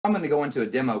I'm going to go into a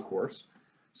demo course.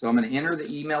 So I'm going to enter the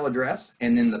email address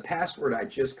and then the password I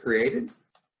just created.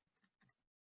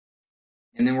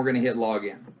 And then we're going to hit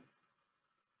login.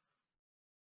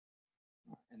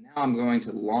 And now I'm going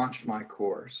to launch my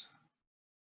course.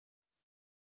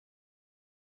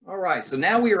 All right, so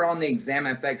now we are on the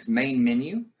ExamFx main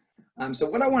menu. So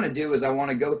what I want to do is I want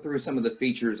to go through some of the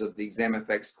features of the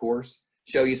ExamFx course,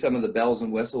 show you some of the bells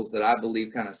and whistles that I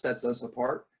believe kind of sets us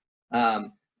apart.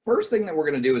 First thing that we're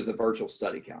going to do is the virtual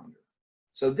study calendar.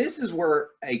 So this is where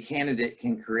a candidate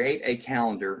can create a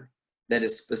calendar that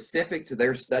is specific to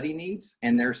their study needs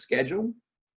and their schedule.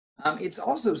 It's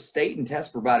also state and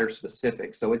test provider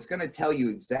specific. So it's going to tell you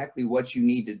exactly what you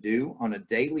need to do on a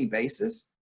daily basis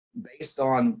based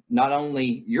on not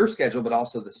only your schedule, but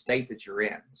also the state that you're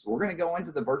in. So we're going to go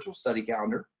into the virtual study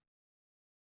calendar,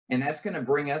 and that's going to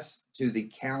bring us to the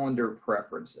calendar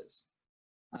preferences.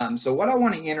 So what I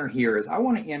want to enter here is I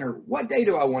want to enter what day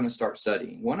do I want to start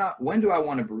studying? When do I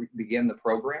want to begin the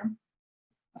program?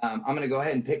 I'm going to go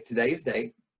ahead and pick today's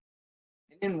date.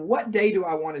 And then what day do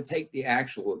I want to take the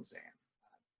actual exam?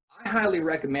 I highly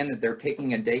recommend that they're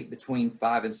picking a date between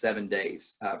 5 and 7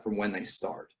 days from when they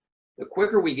start. The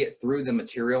quicker we get through the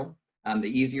material, the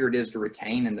easier it is to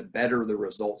retain and the better the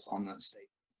results on the state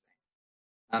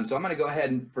exam. So I'm going to go ahead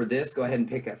and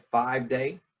pick a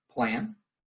 5-day plan.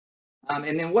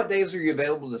 And then what days are you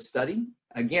available to study?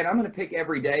 Again, I'm going to pick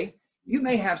every day. You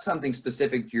may have something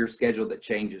specific to your schedule that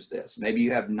changes this. Maybe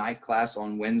you have night class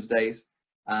on Wednesdays.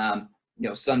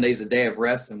 Sunday's a day of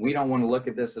rest, and we don't want to look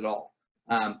at this at all.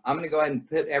 I'm going to go ahead and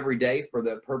put every day for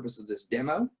the purpose of this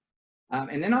demo.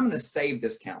 And then I'm going to save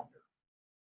this calendar.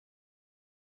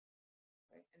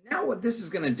 And now what this is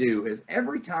going to do is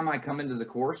every time I come into the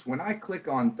course, when I click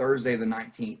on Thursday the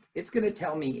 19th, it's going to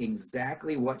tell me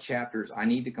exactly what chapters I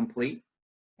need to complete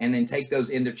and then take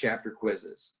those end of chapter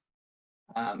quizzes.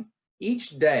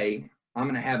 Each day, I'm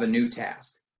going to have a new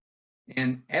task.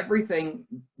 And everything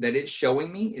that it's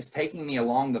showing me is taking me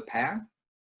along the path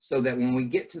so that when we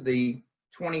get to the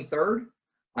 23rd,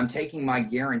 I'm taking my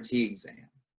guarantee exam.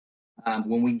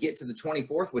 When we get to the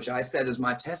 24th, which I set as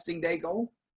my testing day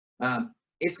goal,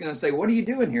 it's going to say, what are you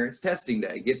doing here? It's testing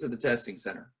day. Get to the testing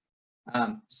center.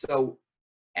 So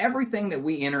everything that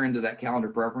we enter into that calendar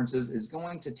preferences is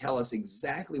going to tell us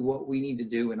exactly what we need to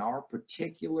do in our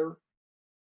particular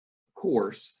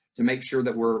course to make sure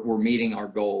that we're meeting our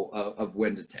goal of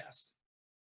when to test.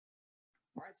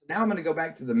 All right, so now I'm going to go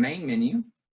back to the main menu.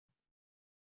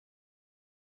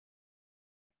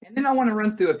 And then I want to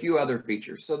run through a few other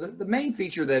features. So the main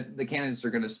feature that the candidates are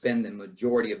going to spend the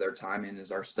majority of their time in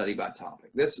is our study by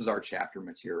topic. This is our chapter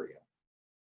material.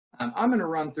 I'm going to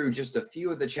run through just a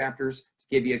few of the chapters to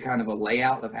give you a kind of a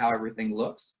layout of how everything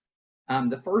looks.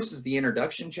 The first is the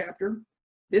introduction chapter.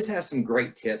 This has some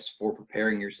great tips for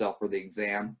preparing yourself for the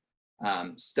exam,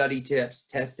 study tips,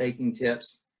 test taking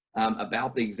tips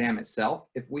about the exam itself.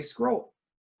 If we scroll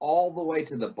all the way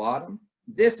to the bottom,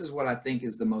 this is what I think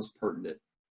is the most pertinent.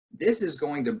 This is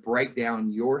going to break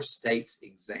down your state's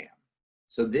exam.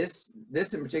 So this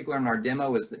in particular in our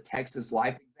demo is the Texas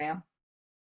Life exam.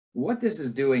 What this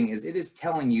is doing is it is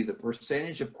telling you the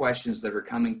percentage of questions that are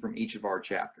coming from each of our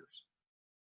chapters.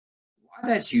 Why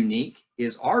that's unique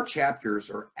is our chapters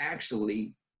are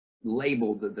actually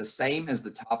labeled the same as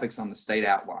the topics on the state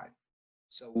outline.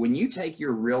 So when you take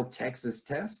your real Texas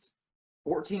test,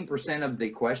 14% of the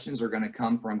questions are going to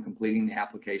come from completing the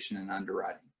application and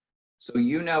underwriting. So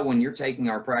when you're taking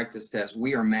our practice test,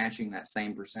 we are matching that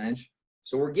same percentage.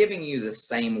 So we're giving you the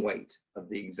same weight of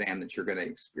the exam that you're going to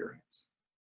experience.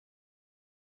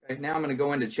 Okay, now I'm going to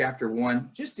go into chapter 1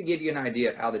 just to give you an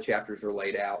idea of how the chapters are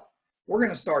laid out. We're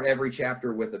going to start every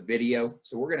chapter with a video.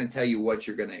 So we're going to tell you what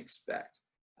you're going to expect.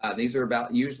 These are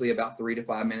usually about 3 to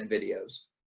 5 minute videos.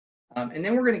 And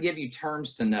then we're going to give you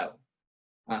terms to know.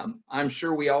 I'm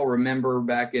sure we all remember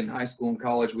back in high school and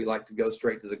college, we like to go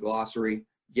straight to the glossary,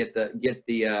 get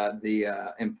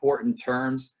the important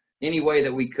terms any way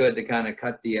that we could to kind of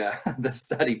cut the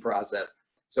study process.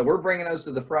 So we're bringing those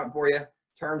to the front for you.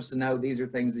 Terms to know, these are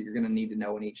things that you're going to need to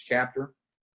know in each chapter.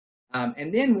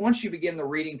 And then once you begin the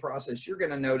reading process, you're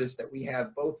going to notice that we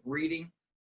have both reading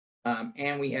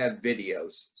and we have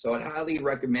videos. So I'd highly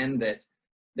recommend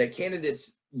that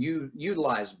candidates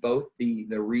utilize both the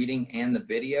reading and the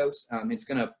videos. It's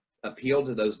going to appeal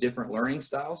to those different learning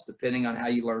styles depending on how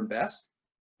you learn best.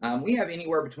 We have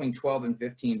anywhere between 12 and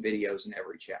 15 videos in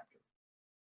every chapter.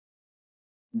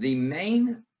 The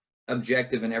main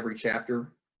objective in every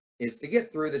chapter is to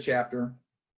get through the chapter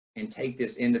and take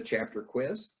this end of chapter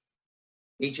quiz.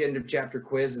 Each end of chapter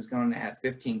quiz is going to have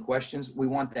 15 questions. We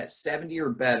want that 70 or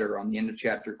better on the end of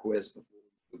chapter quiz before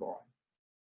we move on.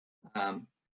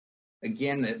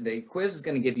 Again, the quiz is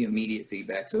going to give you immediate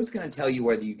feedback. So it's going to tell you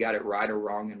whether you got it right or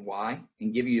wrong and why,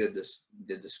 and give you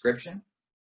the description.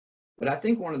 But I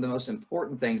think one of the most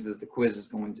important things that the quiz is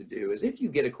going to do is if you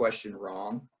get a question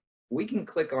wrong, we can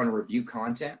click on review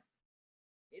content.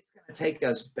 It's going to take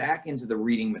us back into the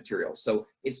reading material. So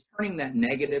it's turning that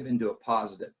negative into a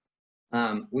positive.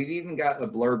 We've even got a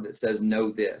blurb that says, know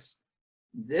this.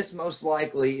 This most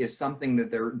likely is something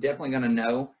that they're definitely going to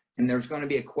know, and there's going to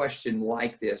be a question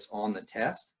like this on the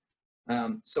test.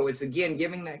 So it's, again,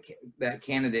 giving that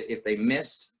candidate, if they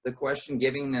missed the question,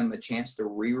 giving them a chance to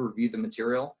re-review the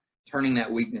material, turning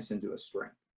that weakness into a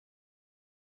strength.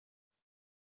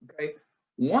 Okay.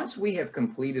 Once we have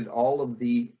completed all of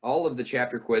the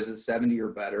chapter quizzes, 70 or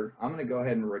better, I'm going to go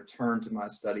ahead and return to my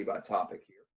study by topic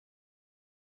here.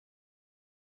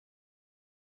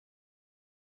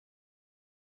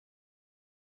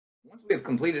 Once we have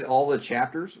completed all the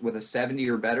chapters with a 70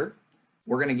 or better,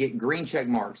 we're going to get green check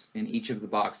marks in each of the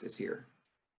boxes here.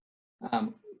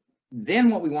 Then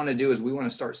what we want to do is we want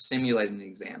to start simulating the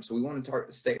exam. So we want to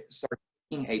start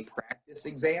taking a practice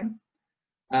exam.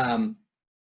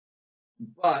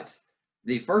 But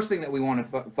the first thing that we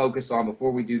want to focus on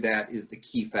before we do that is the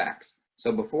key facts.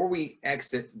 So before we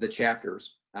exit the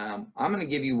chapters, I'm going to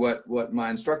give you what my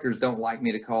instructors don't like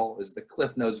me to call is the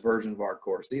Cliff Notes version of our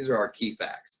course. These are our key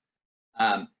facts.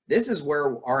 This is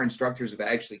where our instructors have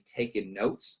actually taken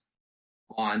notes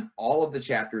on all of the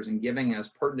chapters and giving us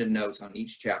pertinent notes on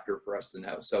each chapter for us to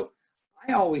know. So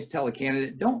I always tell a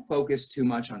candidate, don't focus too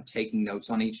much on taking notes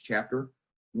on each chapter.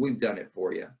 We've done it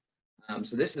for you.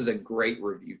 So this is a great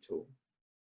review tool.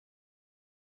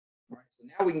 All right, so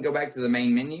now we can go back to the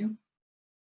main menu.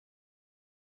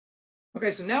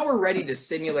 Okay, so now we're ready to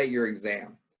simulate your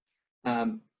exam.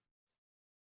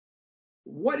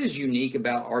 What is unique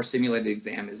about our simulated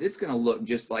exam is it's going to look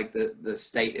just like the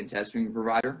state and testing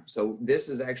provider. So this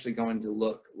is actually going to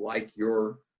look like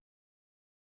the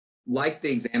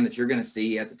exam that you're going to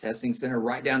see at the testing center,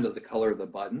 right down to the color of the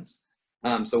buttons.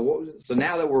 So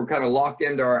now that we're kind of locked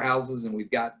into our houses and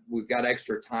we've got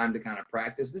extra time to kind of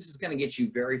practice, this is going to get you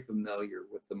very familiar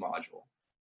with the module.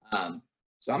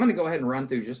 So I'm going to go ahead and run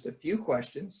through just a few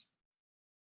questions.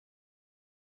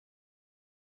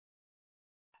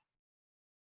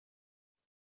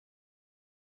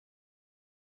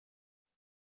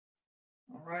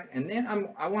 All right, and then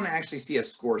I want to actually see a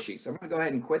score sheet. So I'm going to go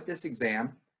ahead and quit this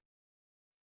exam.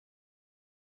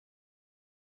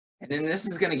 And then this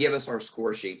is going to give us our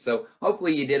score sheet. So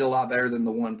hopefully you did a lot better than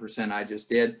the 1% I just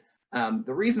did.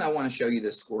 The reason I want to show you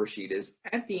this score sheet is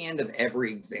at the end of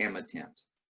every exam attempt,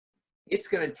 it's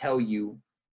going to tell you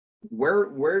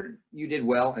where you did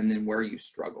well and then where you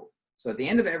struggled. So at the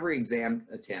end of every exam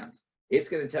attempt, it's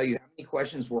going to tell you how many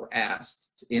questions were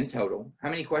asked in total, how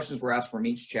many questions were asked from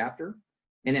each chapter,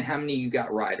 and then how many you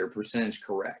got right or percentage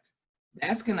correct.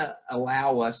 That's going to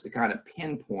allow us to kind of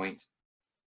pinpoint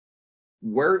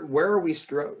where are we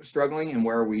struggling and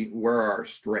where are our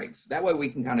strengths. That way we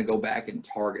can kind of go back and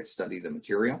target study the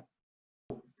material.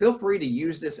 Feel free to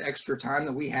use this extra time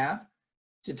that we have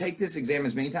to take this exam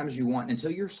as many times as you want until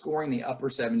you're scoring the upper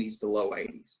 70s to low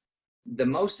 80s. The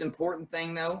most important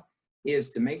thing though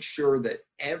is to make sure that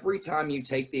every time you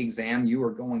take the exam, you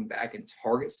are going back and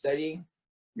target studying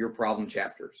your problem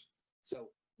chapters. So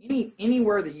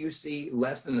anywhere that you see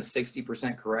less than a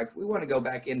 60% correct, we want to go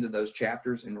back into those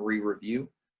chapters and re-review.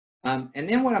 And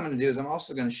then what I'm going to do is I'm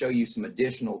also going to show you some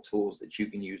additional tools that you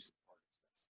can use.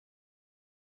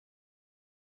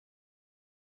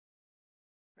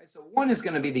 Okay, so one is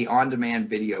going to be the on-demand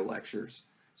video lectures.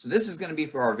 So this is going to be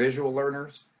for our visual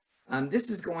learners.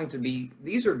 These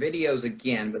are videos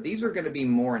again, but these are going to be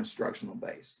more instructional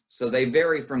based. So they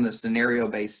vary from the scenario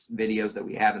based videos that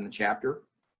we have in the chapter.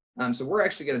 So we're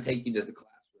actually going to take you to the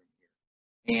classroom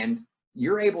here, and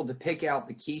you're able to pick out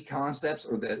the key concepts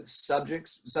or the subject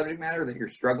matter that you're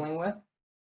struggling with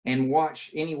and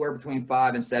watch anywhere between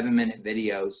 5 and 7 minute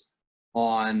videos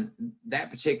on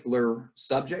that particular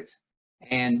subject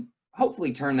and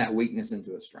hopefully turn that weakness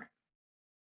into a strength.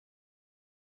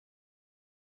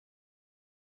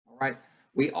 All right.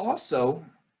 We also,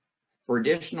 for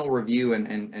additional review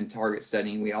and target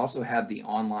studying, we also have the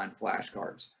online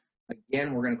flashcards.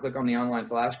 Again, we're going to click on the online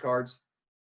flashcards.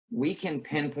 We can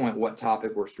pinpoint what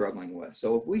topic we're struggling with.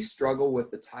 So if we struggle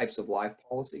with the types of life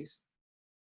policies,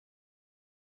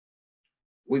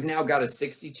 we've now got a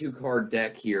 62 card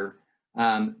deck here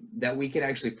that we can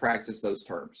actually practice those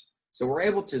terms. So we're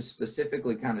able to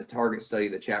specifically kind of target study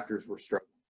the chapters we're struggling